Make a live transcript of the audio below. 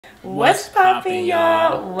What's poppin',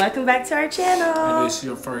 y'all? Welcome back to our channel. If this is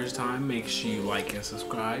your first time, make sure you like and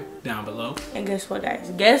subscribe down below. And guess what,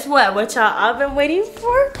 guys? Guess what? What y'all all been waiting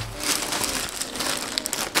for?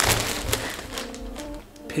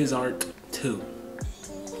 PT.2.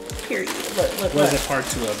 Period. Look. What is it part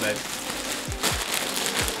 2 of, babe?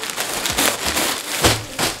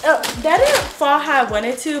 Oh, that didn't fall how I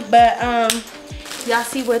wanted to, but y'all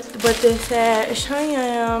see what this said.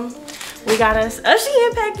 Shein. We got us a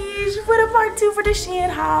Shein package for the part 2 for the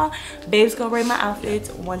Shein haul. Babe's gonna rate my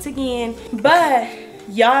outfits once again. But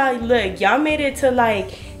y'all, look, y'all made it to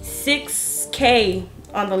like 6K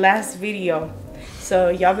on the last video. So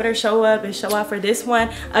y'all better show up and show out for this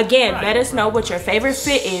one. Again, let us know what your favorite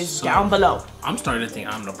fit is down below. I'm starting to think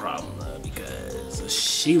I'm the problem though, because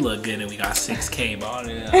she looked good and we got 6K, but all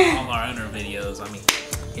our other videos, I mean,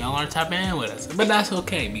 y'all aren't tapping in with us. But that's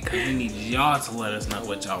okay, because we need y'all to let us know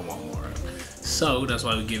what y'all want more of. So that's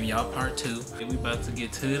why we're giving y'all part 2. We about to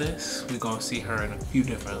get to this. We're gonna see her in a few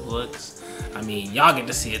different looks. I mean, y'all get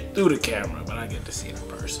to see it through the camera, but I get to see it in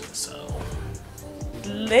person, so.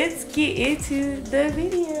 Let's get into the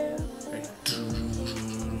video.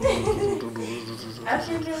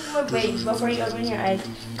 After this one, wait, before you open your eyes,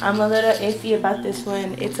 I'm a little iffy about this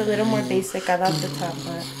one. It's a little more basic. I love the top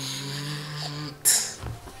one.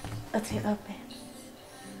 Let's get open.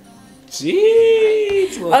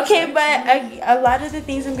 Jeez. Okay, but a lot of the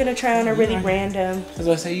things I'm gonna try on are really random. As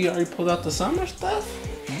I say, you already pulled out the summer stuff?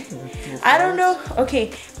 I don't know.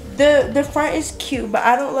 Okay, the front is cute, but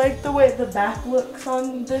I don't like the way the back looks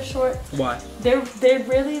on the shorts. Why? They're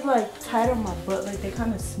really like tight on my butt, like they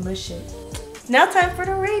kind of smush it. Now time for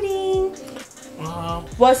the rating.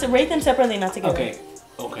 Well, so rate them separately, not together.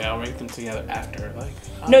 Okay, I'll rate them together after, like.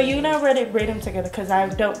 No, you not rate them together, because I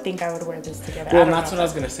don't think I would wear this together. Well, that's what I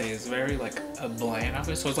was gonna say. It's very like a bland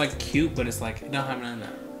outfit, so it's like cute, but it's like it don't have none of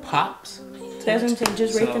that pops. That's what I'm saying.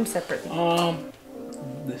 Just rate them separately.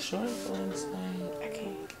 The short ones.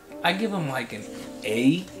 Okay. I give them like an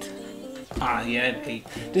 8. Yeah, an 8.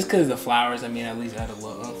 Just because the flowers, I mean, at least add a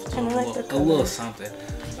little, a little something.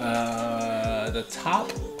 The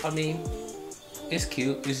top, I mean, it's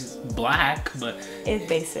cute. It's just black, but it's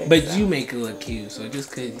basic. But so. You make it look cute, so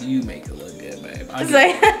just because you make it look good, babe, I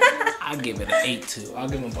give it an 8 too. I'll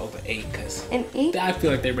give them both an 8 because an 8. I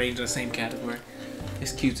feel like they range in the same category.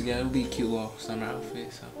 It's cute together. It'll be a cute little summer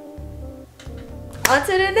outfit. So. On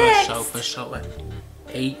to the next. For sure.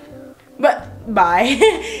 8. But bye.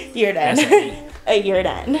 You're done. You're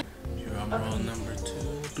done. Drum roll number 2.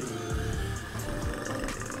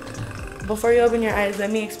 Before you open your eyes,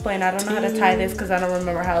 let me explain. I don't know how to tie this because I don't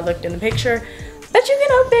remember how it looked in the picture. But you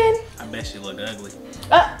can open. I bet she look ugly.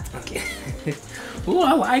 Okay. Ooh,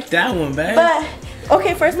 I like that one, babe. But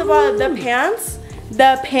okay, first of all, the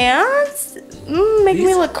pants make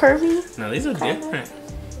me look curvy. No, these are different.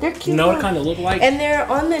 They're cute. You know what it kind of look like? And they're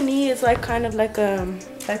on the knee. It's like kind of like a.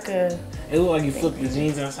 It look like you flip the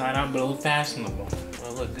jeans inside out, but it look fashionable.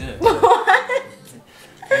 It look good. What?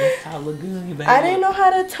 I look good, baby. I didn't know how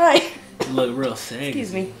to tie. It look real sexy.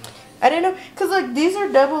 Excuse me. I didn't know, cause like these are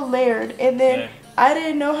double layered, and then I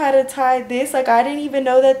didn't know how to tie this. Like I didn't even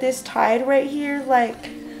know that this tied right here. Like,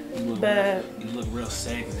 you look real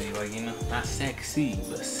sexy. Like, you know, not sexy,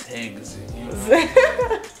 but sexy. You know?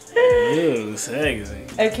 Ew, sexy.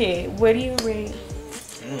 Okay, what do you rate?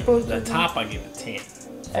 The top I give a 10.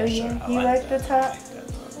 Oh yeah, you like the top?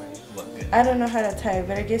 Look good. I don't know how to tie it,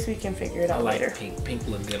 but I guess we can figure it out later. Pink. Pink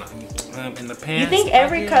look good on you. And the pants. You think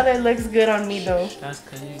every color looks good on me though? That's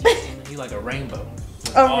because you like a rainbow.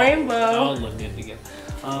 Rainbow. All look good together.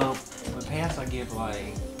 The pants I give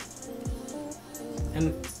like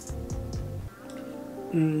 9.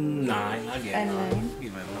 I give a 9.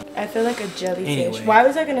 I feel like a jellyfish. Anyway. Why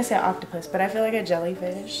was I gonna say octopus? But I feel like a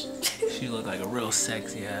jellyfish. She look like a real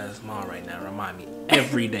sexy ass mom right now. Remind me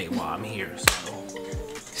every day while I'm here. So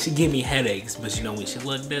she give me headaches, but you know when she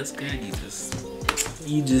look this good,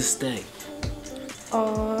 you just stay.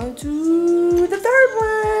 On to the third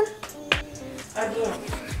one. Again,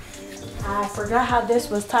 I forgot how this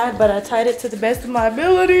was tied, but I tied it to the best of my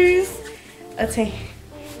abilities. Okay,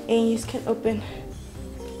 and you can open.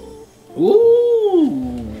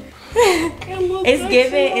 Ooh. It's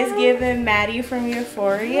giving Maddie from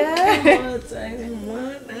Euphoria.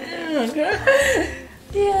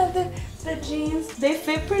 Yeah, the jeans, they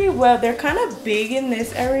fit pretty well. They're kind of big in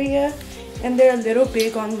this area, and they're a little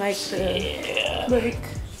big on like the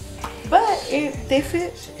but they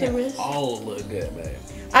fit the wrist. All look good, babe.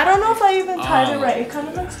 I don't know if I even tied it right. It kind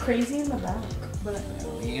of looks crazy in the back, but it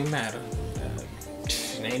don't even matter.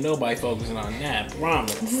 Ain't nobody focusing on that,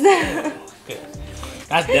 promise.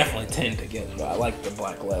 That's definitely 10 together, but I like the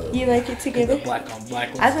black leather. You like it together? The black on black.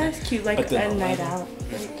 I thought it's cute, like a night leather. out.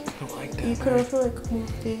 Like, I like that. you could also like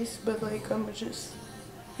move this, but like I'm just,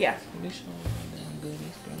 yeah.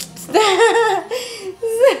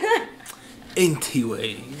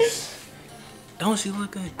 Anyways, don't she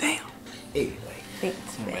look good? Damn. Anyway,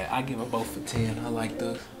 Thanks, man. I give them both a 10. I like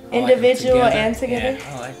those. Individual like and together?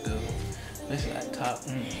 Yeah, I like those. Especially that top.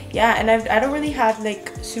 Yeah, and I don't really have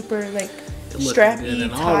like super like strappy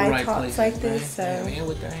tie tops like this, so. Man,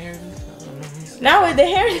 with the hair. Not with the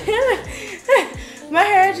hair. My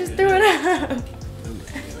hair just threw it up.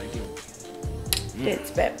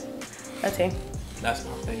 It's bad. Okay. That's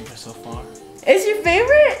my favorite so far. It's your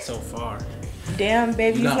favorite? So far. Damn,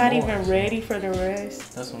 baby, You he's got not more. even ready for the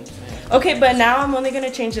rest. That's what I'm saying. Okay, but now I'm only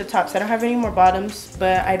gonna change the tops. I don't have any more bottoms,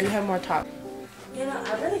 but I do have more tops. You know,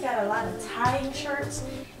 I really got a lot of tying shirts,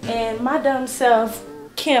 and my dumb self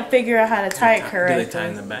can't figure out how to tie it correctly. Do they tie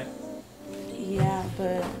in the back? Yeah,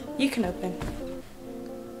 but you can open.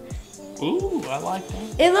 Ooh, I like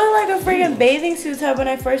that. It looked like a freaking bathing suit top when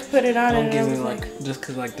I first put it on. Don't and give it me was like, just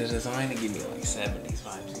cause like the design, it give me like 70s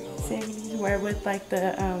vibes, you know? 70s wear with like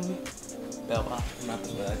the Bell bottom, not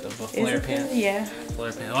the flare pants. Yeah.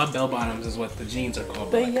 Flare pants. Well, bell bottoms is what the jeans are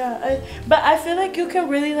called. But yeah, but I feel like you can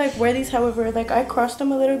really like wear these however, like I crossed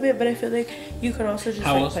them a little bit, but I feel like you could also just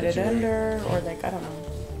like put it under or like, I don't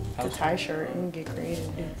know, the tie shirt and get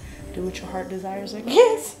creative, do what your heart desires, I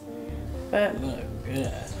guess. But look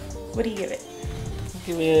good. What do you give it? I'll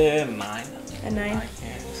give it a 9. A 9? Yeah,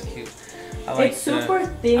 it's cute. I like it's super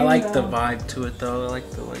thin. I like though. the vibe to it though. I like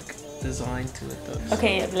the design to it though.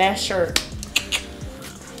 Okay, last shirt.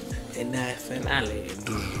 And that finale.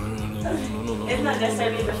 It's not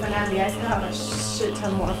necessarily the finale. I still have a shit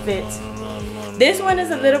ton more fits. This one is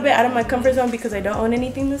a little bit out of my comfort zone because I don't own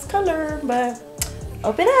anything this color, but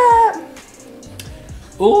open up.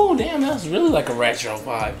 Ooh, damn, that's really like a retro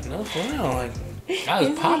vibe. No, wow, like that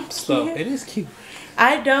was pops though. It is cute.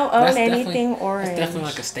 I don't own anything orange. It's definitely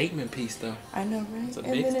like a statement piece though. I know, right? It's a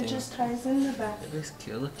And big then thing. it just ties in the back. It is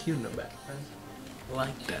cute. It look cute in the back. Right? I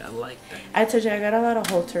like that. I like that. I told you I got a lot of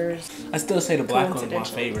halters. I still say the black one's my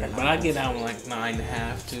favorite, but I get that one like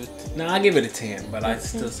 9.5 to. No, I give it a 10, but I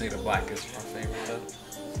still say the black is my favorite though.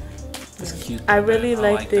 It's cute. I really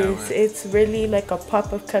like that this. one. It's really like a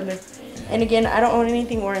pop of color. And again, I don't own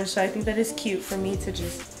anything orange, so I think that is cute for me to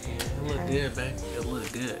just. Yeah, it look good, babe. It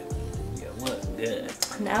look good. It look good.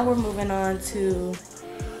 Now we're moving on to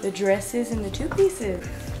the dresses and the two pieces.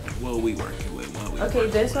 What we working with? Okay,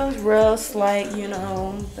 this one's real slight, you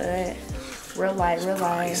know, but real light, real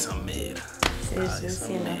light. It's a mid. It's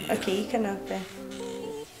just, you know. Okay, you can open.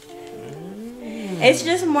 It's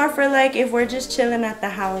just more for like if we're just chilling at the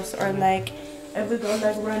house or like if we go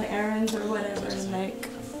like run errands or whatever. Like,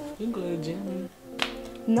 you can go to the gym.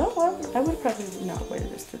 No, I would probably not wear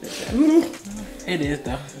this to the gym. It is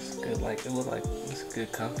though. It's good. Like it look like it's a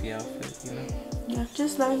good comfy outfit, you know. Yeah,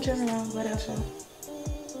 just lounging around, whatever.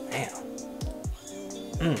 Damn.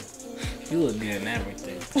 You look good in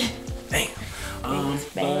everything. Damn.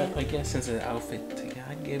 But I guess since the outfit,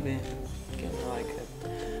 I give it like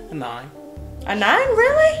a 9. A 9,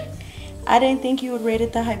 really? I didn't think you would rate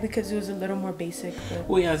it that high because it was a little more basic. But...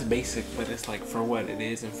 Well, yeah, it's basic, but it's like for what it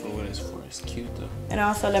is and for what it's for. It's cute though. And I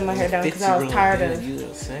also let my hair down because I was tired of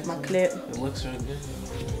my clip. It looks really good.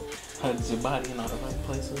 Hugs your body in all the right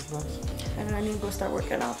places though. And I need to go start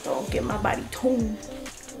working out though. Get my body toned.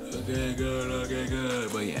 Okay, good. Okay,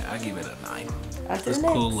 good. But yeah, I give it a 9. After it's the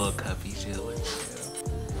cool next. little cuffy chilling.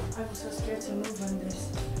 I'm so scared to move on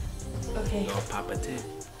this. Okay. Gonna pop a tip.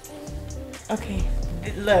 Okay.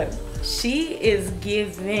 Look, she is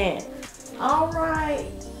giving. All right,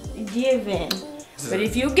 giving. But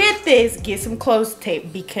if you get this, get some close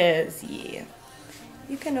tape because yeah,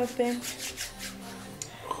 you can open.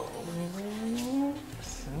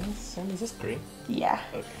 Is this green? Yeah.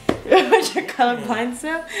 Okay. What's your colorblind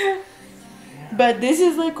self? But this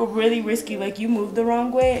is like really risky. Like you move the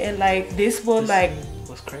wrong way, and like this will like.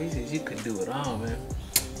 What's crazy is you can do it all, man.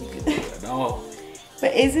 You can do it all.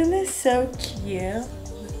 But isn't this so cute?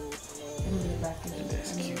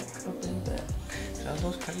 That's cute. That's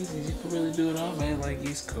what's crazy is you can really do it all, man. Like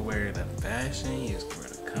you could wear it in fashion, you could wear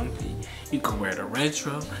it comfy, you could wear it a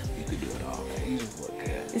retro, you could do it all, man. You just look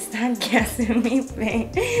good. It's not gassing me,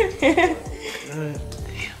 babe. Damn.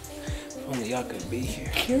 If only y'all could be here.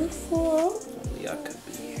 Careful. If only y'all could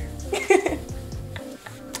be here.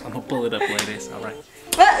 I'm gonna pull it up like this, alright?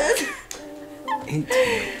 I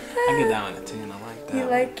get that one a 10. I like that. You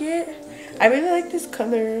like it? I really like this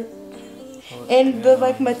color. And the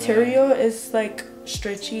like material is like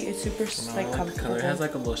stretchy. It's super like like comfortable. the color. It has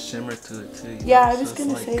like a little shimmer to it too. Yeah, I was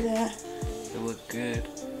gonna say that. It look good.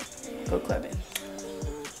 Go clubbing.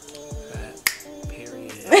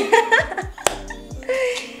 Period.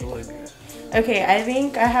 It look good. Okay, I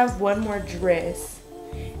think I have one more dress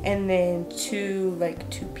and then two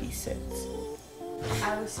two-piece sets.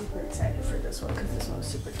 I was super excited for this one because this one was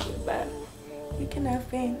super cute, but you can have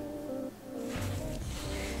fun.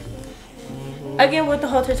 Again, with the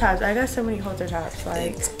halter tops, I got so many halter tops.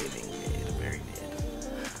 Like, it's getting mid, very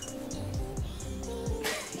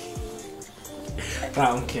mid. No,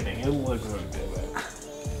 I'm kidding. It looks really good.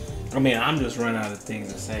 But I mean, I'm just running out of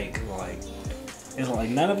things to say because like, it's like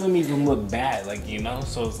none of them even look bad, like, you know.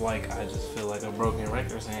 So it's like I just feel like a broken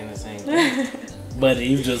record saying the same thing. But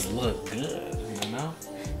you just look good, you know.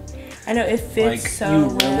 I know it fits like, so you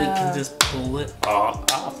well. really can just pull it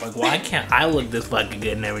off. Like, why can't I look this fucking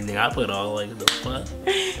good and everything? I put all like the fuck.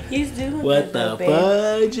 You do look what good, the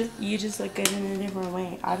fudge? You just look good in a different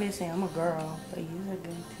way. Obviously, I'm a girl, but you look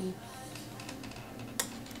good too.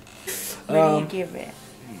 What do you give it?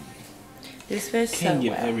 This fits so well. Can't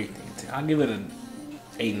give everything. I'll give it an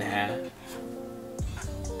 8.5.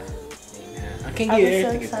 I can't give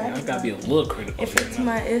everything. So I gotta be a little critical. If it's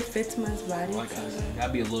my body. Like I said, I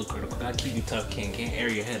gotta be a little critical. Gotta keep you tough, King. Can't air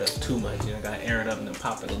your head up too much. You know, gotta air it up and then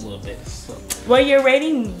pop it a little bit. So. Well, you're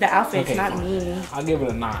rating the outfits, okay, not fine. me. I'll give it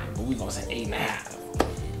a 9, but we're gonna say 8.5.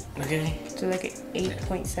 Okay. So like an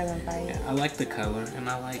 8.75. Yeah, I like the color and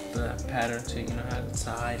I like the pattern too. You know how the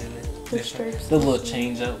side and the stripes. The little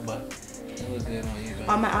change up, but it look good on you guys.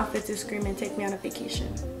 All my outfits are screaming, "Take me on a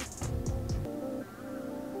vacation."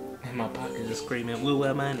 In my pocket is screaming, "We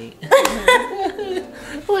want money."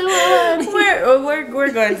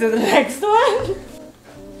 We're going to the next one.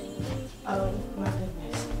 Oh my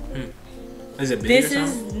goodness. Is it big This or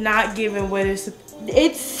something? is not giving what it's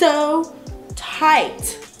so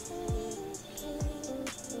tight.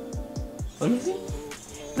 Let me see.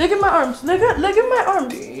 Look at my arms. Look at my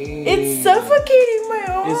arms. Dang. It's suffocating my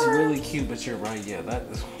arms. It's really cute, but you're right. Yeah, that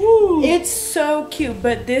is. Whoo. It's so cute,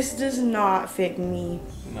 but this does not fit me.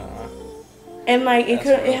 Nah. And like it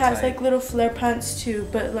has tight. like little flare pants too,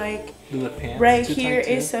 but like Do the pants right too here tight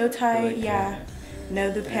too? is so tight. Like, yeah. No,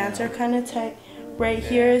 the pants yeah. are kind of tight. Right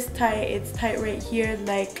here is tight. It's tight right here.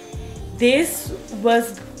 Like this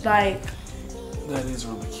was like. That is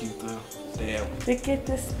really cute though. Damn. Look at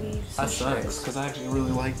the sleeves. That sucks because I actually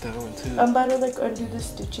really like that one too. I'm about to like undo the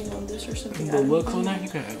stitching on this or something. The look on that, you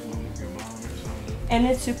got have one with your mom or something. And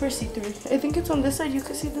it's super see-through. I think it's on this side. You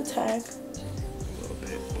can see the tag. A little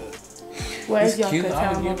bit, but Well, it's as y'all cute. could I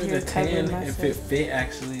tell, I'm would over give here it a 10 covering if myself. it fit.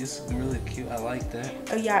 Actually, it's really cute. I like that.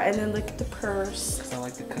 Oh yeah, and then look at the purse. Cause I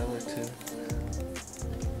like the color too.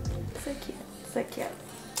 So cute. So cute.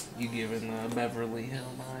 You giving the Beverly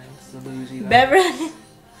Hill vibes, the bougie vibes. Beverly.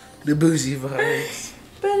 The bougie vibes.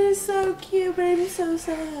 But it's so cute, but I'm so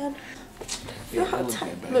sad. Yeah, Look how it look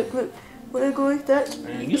tight. good, Look. When I go like that.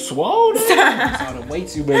 Man, you swole. I saw the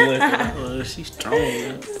weights you been lifting. She's strong.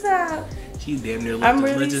 Man. Stop. She damn near I'm lifted as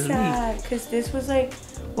really much as me. sad because this was like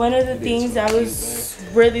one of the It things is so I cute, was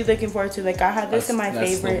really looking forward to. Like I had this in my That's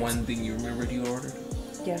favorites. the one thing you remembered you ordered?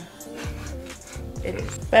 Yeah. It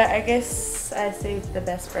is. But I guess I saved the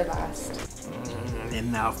best for last. And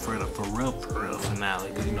now for the for real finale,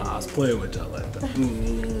 because you know I was playing with y'all like that.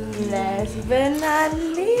 Last but not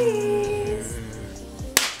least.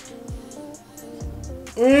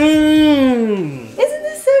 Isn't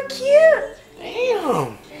this so cute?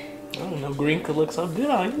 Damn. I don't know, green could look so good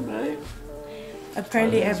on you, babe.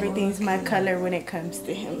 Apparently everything's my color when it comes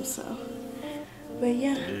to him, so. But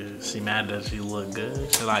yeah. She mad that she look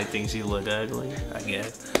good? Should I think she look ugly? I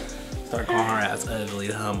guess. Start calling her ass ugly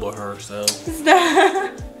to humble her, so.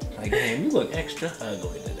 Stop. Like, damn, you look extra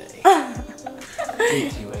ugly today.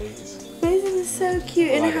 Anyways. Isn't this so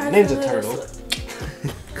cute? Like and a it has Ninja Turtle.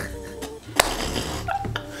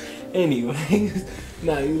 Anyways,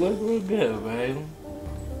 nah, you look real good, babe.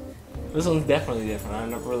 This one's definitely different. I've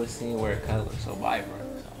never really seen you wear a color so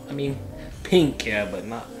vibrant. So, I mean, pink, yeah, but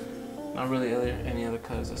not really any other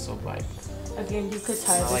colors that's so vibrant. Again, you could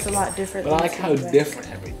tell it's like a lot different. But I like how different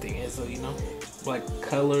everything is. So, you know, like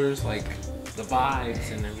colors, like the vibes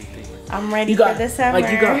and everything. I'm ready for the summer.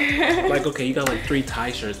 Like you got, like okay, you got like 3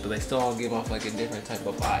 tie shirts, but they still all give off like a different type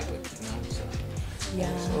of vibe, like, you know. So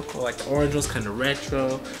yeah. So cool. Like the orange was kind of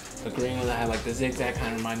retro. The green one that had like the zigzag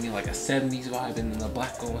kind of reminded me of like a 70s vibe, and then the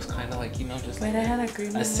black one was kind of like, you know, just Wait, like I had a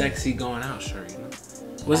green one. sexy going out shirt, you know.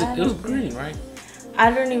 Was it? It was green, right?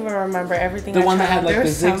 I don't even remember everything. The one that tried. had like the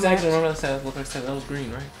There's so zigzag. much. Remember that looked like that was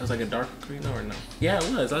green, right? It was like a dark green, or no? Yeah, it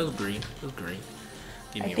was. That was green. It was green.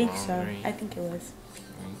 Give I me think wrong so. green. I think it was.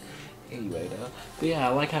 Anyway, though. But yeah, I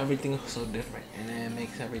like how everything is so different. And then it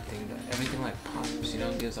makes everything like pops, you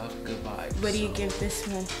know, gives off good vibes. What do you give this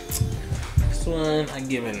one? This one, I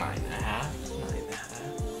give it 9.5. 9.5.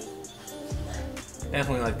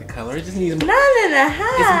 Definitely like the color. It just needs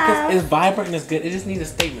 9.5. It's vibrant and it's good. It just needs a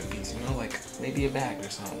statement piece, you know, like maybe a bag or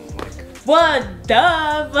something. Like, well,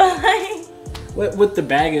 duh, but like, with the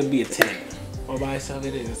bag, it'd be a 10. Or by itself,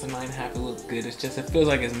 it is. It's a 9.5. It looks good. It's just, it feels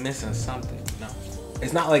like it's missing something, you know.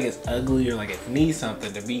 It's not like it's ugly or like it needs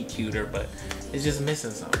something to be cuter, but it's just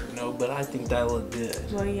missing something, you know. But I think that looked good.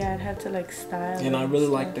 Well, yeah, I'd have to like style it. And I really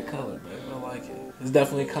like the color, babe. I like it. It's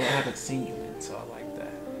definitely a color I haven't seen you in, so I like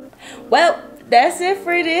that. Well, that's it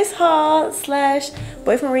for this haul /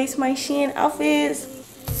 boyfriend rates my Shein outfits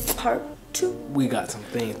part 2. We got some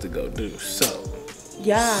things to go do, so.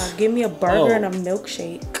 Yeah, give me a burger and a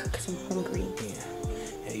milkshake, because I'm hungry.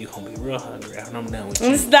 Yeah, you gonna be real hungry after I'm done with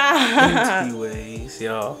you. Stop. Anyways,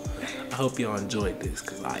 y'all, I hope y'all enjoyed this,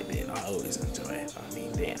 because I did. I always enjoy it. I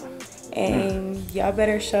mean, damn. And y'all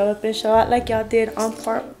better show up and show out like y'all did on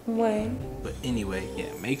part 1. But anyway,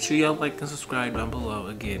 yeah, make sure y'all like and subscribe down below.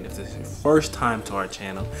 Again, if this is your first time to our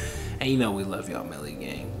channel, and you know we love y'all, Melly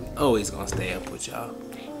Gang. We always gonna stay up with y'all.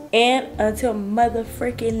 And until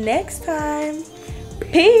motherfucking next time,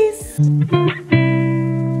 peace.